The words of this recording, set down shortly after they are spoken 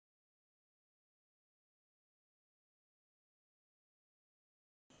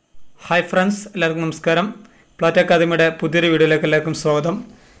Hi friends, എല്ലാവർക്കും നമസ്കാരം. Plato അക്കാദമിയുടെ പുതിയൊരു വീഡിയോയിലേക്ക് എല്ലാവർക്കും സ്വാഗതം.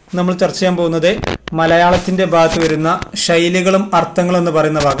 നമ്മൾ ചർച്ച ചെയ്യാൻ പോകുന്നത് മലയാളത്തിൻ്റെ ഭാഗത്ത് വരുന്ന ശൈലികളും അർത്ഥങ്ങളും എന്ന്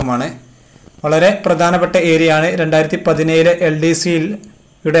പറയുന്ന ഭാഗമാണ്. വളരെ പ്രധാനപ്പെട്ട ഏരിയയാണ്. 2017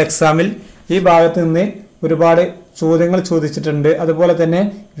 LDCയുടെ എക്സാമിൽ ഈ ഭാഗത്ത് നിന്ന് ഒരുപാട് ചോദ്യങ്ങൾ ചോദിച്ചിട്ടുണ്ട്. അതുപോലെ തന്നെ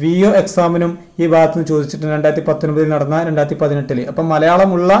VO എക്സാമിനും ഈ ഭാഗത്ത് നിന്ന് ചോദിച്ചിട്ടുണ്ട്. 2019 നടന്ന 2018. അപ്പം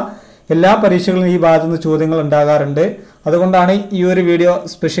മലയാളമുള്ള എല്ലാ പരീക്ഷകളിലും ഈ ഭാഗത്തു നിന്ന് ചോദ്യങ്ങൾ ഉണ്ടാകാറുണ്ട്. അതുകൊണ്ടാണ് ഈ ഒരു വീഡിയോ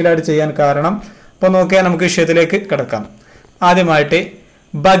സ്പെഷ്യലായിട്ട് ചെയ്യാൻ കാരണം. അപ്പോൾ നോക്കിയാൽ നമുക്ക് വിഷയത്തിലേക്ക് കിടക്കാം. ആദ്യമായിട്ട്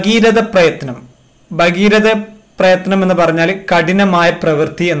ഭഗീരഥ പ്രയത്നം. ഭഗീരഥ പ്രയത്നം എന്ന് പറഞ്ഞാൽ കഠിനമായ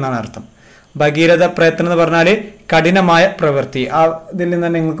പ്രവൃത്തി എന്നാണ് അർത്ഥം. ഭഗീരഥ പ്രയത്നം എന്ന് പറഞ്ഞാൽ കഠിനമായ പ്രവൃത്തി. ഇതിൽ നിന്ന്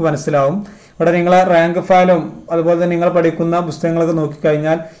തന്നെ നിങ്ങൾക്ക് മനസ്സിലാവും. ഇവിടെ നിങ്ങളെ റാങ്ക് ഫയലും അതുപോലെ തന്നെ നിങ്ങൾ പഠിക്കുന്ന പുസ്തകങ്ങളൊക്കെ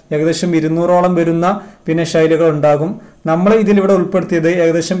നോക്കിക്കഴിഞ്ഞാൽ ഏകദേശം 200ഓളം വരുന്ന പിന്നെ ശൈലികൾ ഉണ്ടാകും. നമ്മൾ ഇതിലിവിടെ ഉൾപ്പെടുത്തിയത്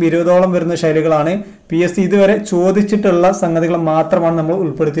ഏകദേശം 20ഓളം വരുന്ന ശൈലികളാണ്. PSC ഇതുവരെ ചോദിച്ചിട്ടുള്ള സംഗതികൾ മാത്രമാണ് നമ്മൾ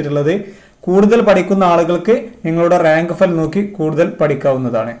ഉൾപ്പെടുത്തിയിട്ടുള്ളത്. കൂടുതൽ പഠിക്കുന്ന ആളുകൾക്ക് നിങ്ങളുടെ റാങ്ക് ഫയൽ നോക്കി കൂടുതൽ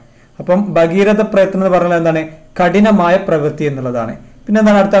പഠിക്കാവുന്നതാണ്. അപ്പം ഭഗീരഥ പ്രയത്നം എന്ന് പറഞ്ഞാൽ എന്താണ്? കഠിനമായ പ്രവൃത്തി എന്നുള്ളതാണ്. പിന്നെ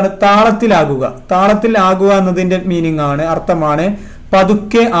എന്താണ് അടുത്താണ്? താളത്തിലാകുക. താളത്തിലാകുക എന്നതിന്റെ മീനിങ് ആണ്, അർത്ഥമാണ്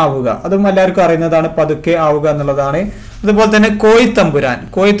പതുക്കെ ആവുക. അതും എല്ലാവർക്കും അറിയുന്നതാണ്, പതുക്കെ ആവുക എന്നുള്ളതാണ്. അതുപോലെ തന്നെ കോയിത്തമ്പുരാൻ.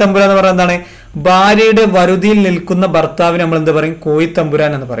 കോയിത്തമ്പുരാൻ എന്ന് പറയുന്നത് എന്താണ്? ഭാര്യയുടെ വരുതിയിൽ നിൽക്കുന്ന ഭർത്താവിന് നമ്മൾ എന്ത് പറയും?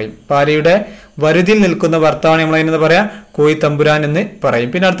 കോയിത്തമ്പുരാൻ എന്ന് പറയും. ഭാര്യയുടെ വരുതിയിൽ നിൽക്കുന്ന ഭർത്താവിനെ നമ്മൾ അതിനെന്താ പറയാ? കോയിത്തമ്പുരാൻ എന്ന് പറയും.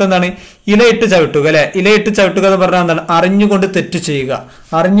 പിന്നെ അടുത്ത എന്താണ്? ഇലയിട്ട് ചവിട്ടുക. അല്ലെ, ഇലയിട്ട് ചവിട്ടുക എന്ന് പറഞ്ഞാൽ എന്താണ്? അറിഞ്ഞുകൊണ്ട് തെറ്റ് ചെയ്യുക,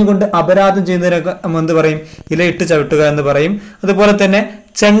 അറിഞ്ഞുകൊണ്ട് അപരാധം ചെയ്യുന്നതിനൊക്കെ നമ്മൾ എന്ത് പറയും? ഇലയിട്ട് ചവിട്ടുക എന്ന് പറയും. അതുപോലെ തന്നെ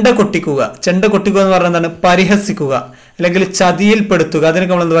ചെണ്ട കൊട്ടിക്കുക. ചെണ്ട കൊട്ടിക്കുക എന്ന് പറഞ്ഞാൽ എന്താണ്? പരിഹസിക്കുക അല്ലെങ്കിൽ ചതിയിൽപ്പെടുത്തുക.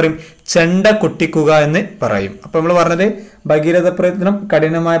 അതിനൊക്കെ നമ്മൾ എന്ത് പറയും? ചെണ്ട കൊട്ടിക്കുക എന്ന് പറയും. അപ്പൊ നമ്മൾ പറഞ്ഞത് ഭഗീരഥ പ്രയത്നം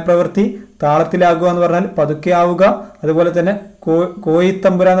കഠിനമായ പ്രവൃത്തി, താളത്തിലാകുക എന്ന് പറഞ്ഞാൽ പതുക്കെ ആവുക, അതുപോലെ തന്നെ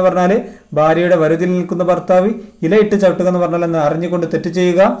കോയിത്തമ്പുര എന്ന് പറഞ്ഞാൽ ഭാര്യയുടെ വരുതിയിൽ നിൽക്കുന്ന ഭർത്താവ്, ഇലയിട്ട് ചവിട്ടുക എന്ന് പറഞ്ഞാൽ എന്താ? അറിഞ്ഞുകൊണ്ട് തെറ്റ്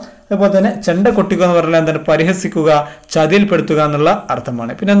ചെയ്യുക. അതുപോലെ തന്നെ ചെണ്ട കൊട്ടിക്കുക എന്ന് പറഞ്ഞാൽ എന്താണ്? പരിഹസിക്കുക, ചതിയിൽപ്പെടുത്തുക എന്നുള്ള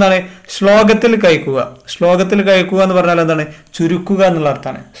അർത്ഥമാണ്. പിന്നെ എന്താണ്? ശ്ലോകത്തിൽ കഴിക്കുക. ശ്ലോകത്തിൽ കഴിക്കുക എന്ന് പറഞ്ഞാൽ എന്താണ്? ചുരുക്കുക എന്നുള്ള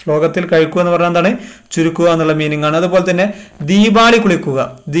അർത്ഥമാണ്. ശ്ലോകത്തിൽ കഴിക്കുക എന്ന് പറഞ്ഞാൽ എന്താണ്? ചുരുക്കുക എന്നുള്ള മീനിങ് ആണ്. അതുപോലെ തന്നെ ദീപാവലി കുളിക്കുക.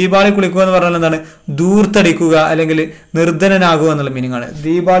 ദീപാവലി കുളിക്കുക എന്ന് പറഞ്ഞാൽ എന്താണ്? ദൂർത്തടിക്കുക അല്ലെങ്കിൽ നിർധനനാകുക എന്നുള്ള മീനിങ് ആണ്.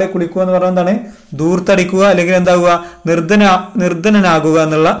 ദീപാവലി കുളിക്കുക എന്ന് പറഞ്ഞാൽ എന്താണ്? ദൂർത്തടിക്കുക അല്ലെങ്കിൽ എന്താകുക? നിർധനനാകുക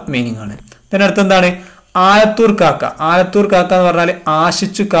എന്നുള്ള മീനിങ് ആണ്. അതിനടുത്ത് എന്താണ്? ആലത്തൂർ കാക്ക. ആലത്തൂർ കാക്ക എന്ന് പറഞ്ഞാൽ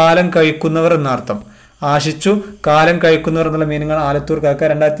ആശിച്ചു കാലം കഴിക്കുന്നവർ എന്നർത്ഥം. ആശിച്ചു കാലം കഴിക്കുന്നവർ എന്നുള്ള മീനിങ് ആണ് ആലത്തൂർ കാക്ക.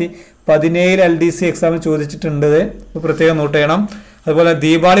 2017 LDC എക്സാമിൽ ചോദിച്ചിട്ടുണ്ട്. പ്രത്യേകം നോട്ട് ചെയ്യണം. അതുപോലെ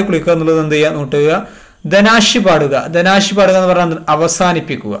ദീപാവലി കുളിക്കുക എന്നുള്ളത് എന്ത് ചെയ്യുക? നോട്ട് ചെയ്യുക. ധനാശി പാടുക. ധനാശി പാടുക എന്ന് പറഞ്ഞാൽ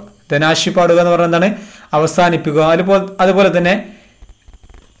അവസാനിപ്പിക്കുക. ധനാശി പാടുക എന്ന് പറഞ്ഞാൽ എന്താണ്? അവസാനിപ്പിക്കുക. അതുപോലെ തന്നെ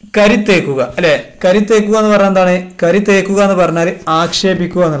കരിത്തേക്കുക. അല്ലെ, കരിത്തേക്കുക എന്ന് പറഞ്ഞാൽ എന്താണ്? കരിത്തേക്കുക എന്ന് പറഞ്ഞാൽ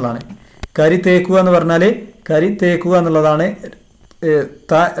ആക്ഷേപിക്കുക എന്നുള്ളതാണ്. കരിത്തേക്കുക എന്ന് പറഞ്ഞാൽ കരിത്തേക്കുക എന്നുള്ളതാണ്.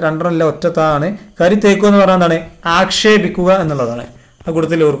 രണ്ടെണ്ണല്ല, ഒറ്റ ആണ്. കരിത്തേക്കുക എന്ന് പറഞ്ഞാൽ എന്താണ്? ആക്ഷേപിക്കുക എന്നുള്ളതാണ്. ആ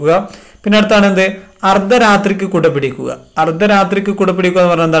കൂട്ടത്തിൽ ഓർക്കുക. പിന്നെ അടുത്താണ് എന്ത്? അർദ്ധരാത്രിക്ക് കുട പിടിക്കുക. അർദ്ധരാത്രിക്ക് കുട പിടിക്കുക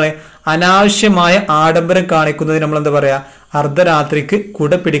എന്ന് പറഞ്ഞാൽ എന്താണ്? അനാവശ്യമായ ആഡംബരം കാണിക്കുന്നതിന് നമ്മൾ എന്താ പറയാ? അർദ്ധരാത്രിക്ക്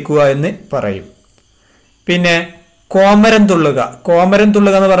കുട പിടിക്കുക എന്ന് പറയും. പിന്നെ കോമരം തുള്ളുക. കോമരം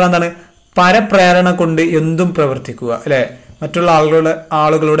തുള്ളുക എന്ന് പറഞ്ഞാൽ എന്താണ്? പരപ്രേരണ കൊണ്ട് എന്തും പ്രവർത്തിക്കുക. അല്ലെ, മറ്റുള്ള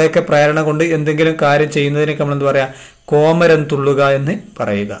ആളുകളുടെയൊക്കെ പ്രേരണ കൊണ്ട് എന്തെങ്കിലും കാര്യം ചെയ്യുന്നതിനൊക്കെ നമ്മൾ എന്താ പറയാ? കോമരം തുള്ളുക എന്ന്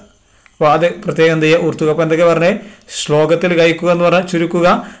പറയുക. അപ്പോൾ അത് പ്രത്യേകം എന്ത് ചെയ്യുക? ഓർത്തുക. അപ്പൊ എന്തൊക്കെ പറഞ്ഞേ? ശ്ലോകത്തിൽ കഴിക്കുക എന്ന് പറഞ്ഞാൽ ചുരുക്കുക,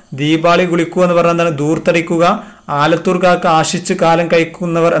 ദീപാവലി കുളിക്കുക എന്ന് പറഞ്ഞാൽ എന്താണ്? ദൂർത്തടിക്കുക, ആലത്തൂർ കാക്ക ആശിച്ച് കാലം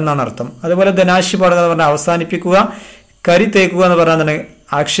കഴിക്കുന്നവർ എന്നാണ് അർത്ഥം. അതുപോലെ ധനാശി പാടുക എന്ന് പറഞ്ഞാൽ അവസാനിപ്പിക്കുക, കരി തേക്കുക എന്ന് പറഞ്ഞാൽ എന്താണ്?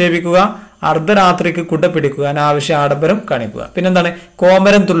 ആക്ഷേപിക്കുക, അർദ്ധരാത്രിക്ക് കുട പിടിക്കുക, അനാവശ്യ ആഡംബരം കാണിക്കുക. പിന്നെന്താണ്?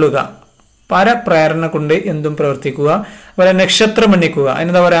 കോമരം തുള്ളുക, പരപ്രേരണ കൊണ്ട് എന്തും പ്രവർത്തിക്കുക. അതുപോലെ നക്ഷത്രം എണ്ണിക്കുക.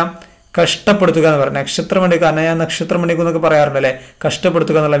 അതിനെന്താ പറയാ? കഷ്ടപ്പെടുത്തുക എന്ന് പറയാം. നക്ഷത്രം എണ്ണിക്കുക, അല്ല ഞാൻ നക്ഷത്രം എണ്ണിക്കുക എന്നൊക്കെ പറയാറുണ്ട് അല്ലെ,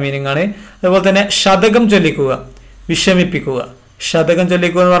 കഷ്ടപ്പെടുത്തുക എന്നുള്ള മീനിങ് ആണ്. അതുപോലെ തന്നെ ശതകം ചൊല്ലിക്കുക, വിഷമിപ്പിക്കുക. ശതകം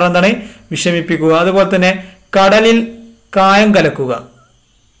ചൊല്ലിക്കുക എന്ന് പറഞ്ഞാൽ എന്താണ്? വിഷമിപ്പിക്കുക. അതുപോലെ തന്നെ കടലിൽ കായം കലക്കുക.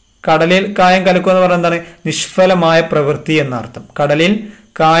 കടലിൽ കായം കലക്കുക എന്ന് പറഞ്ഞാൽ എന്താണ്? നിഷ്ഫലമായ പ്രവൃത്തി എന്നർത്ഥം. കടലിൽ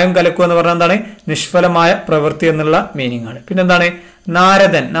കായം കലക്കുക എന്ന് പറഞ്ഞാൽ എന്താണ്? നിഷ്ഫലമായ പ്രവൃത്തി എന്നുള്ള മീനിങ് ആണ്. പിന്നെന്താണ്?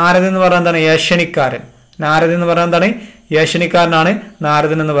 നാരദൻ. നാരദൻ എന്ന് പറഞ്ഞാൽ എന്താണ്? ഏഷണിക്കാരൻ. നാരദൻ എന്ന് പറഞ്ഞാൽ എന്താണ്? ഏഷണിക്കാരനാണ്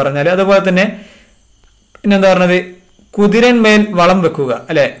നാരദൻ എന്ന് പറഞ്ഞാൽ. അതുപോലെ തന്നെ പിന്നെന്താ പറഞ്ഞത്? കുതിരന്മേൽ വളം വെക്കുക.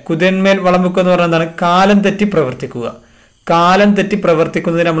 അല്ലെ, കുതിരന്മേൽ വളം വെക്കുക എന്ന് പറഞ്ഞാൽ എന്താണ്? കാലം തെറ്റി പ്രവർത്തിക്കുക. കാലം തെറ്റി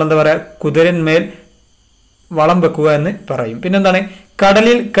പ്രവർത്തിക്കുന്നതിന് നമ്മൾ എന്താ പറയാ? കുതിരന്മേൽ വളം വെക്കുക എന്ന് പറയും. പിന്നെന്താണ്?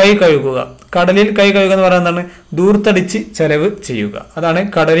 കടലിൽ കൈ കഴുകുക. കടലിൽ കൈ കഴുകുക എന്ന് പറഞ്ഞാൽ എന്താണ്? ദൂർത്തടിച്ച് ചെലവ് ചെയ്യുക. അതാണ്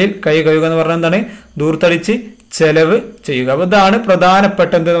കടലിൽ കൈ കഴുകുക എന്ന് പറഞ്ഞാൽ എന്താണ്? ദൂർത്തടിച്ച് ചെലവ് ചെയ്യുക. അപ്പൊ ഇതാണ്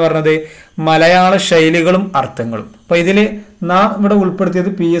പ്രധാനപ്പെട്ട എന്തെന്ന് പറഞ്ഞത്? മലയാള ശൈലികളും അർത്ഥങ്ങളും. അപ്പൊ ഇതിൽ നാം ഇവിടെ ഉൾപ്പെടുത്തിയത്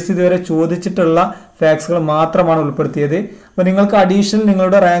PSC ഇതുവരെ ചോദിച്ചിട്ടുള്ള ഫാക്ട്സുകൾ മാത്രമാണ് ഉൾപ്പെടുത്തിയത്. അപ്പോൾ നിങ്ങൾക്ക് അഡീഷണൽ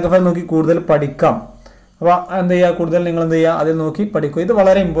നിങ്ങളുടെ റാങ്ക് ഫയൽ നോക്കി കൂടുതൽ പഠിക്കാം. അപ്പോൾ എന്ത് ചെയ്യുക, കൂടുതൽ നിങ്ങൾ എന്ത് ചെയ്യുക, അതിൽ നോക്കി പഠിക്കുക. ഇത്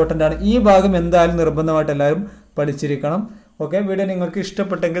വളരെ ഇമ്പോർട്ടൻ്റ് ആണ്. ഈ ഭാഗം എന്തായാലും നിർബന്ധമായിട്ട് എല്ലാവരും പഠിച്ചിരിക്കണം. ഓക്കെ, വീഡിയോ നിങ്ങൾക്ക്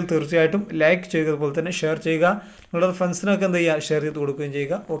ഇഷ്ടപ്പെട്ടെങ്കിൽ തീർച്ചയായിട്ടും ലൈക്ക് ചെയ്യുക, അതുപോലെ തന്നെ ഷെയർ ചെയ്യുക. നിങ്ങളുടെ ഫ്രണ്ട്സിനൊക്കെ എന്ത് ചെയ്യുക, ഷെയർ ചെയ്ത് കൊടുക്കുകയും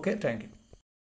ചെയ്യുക. Okay, thank you.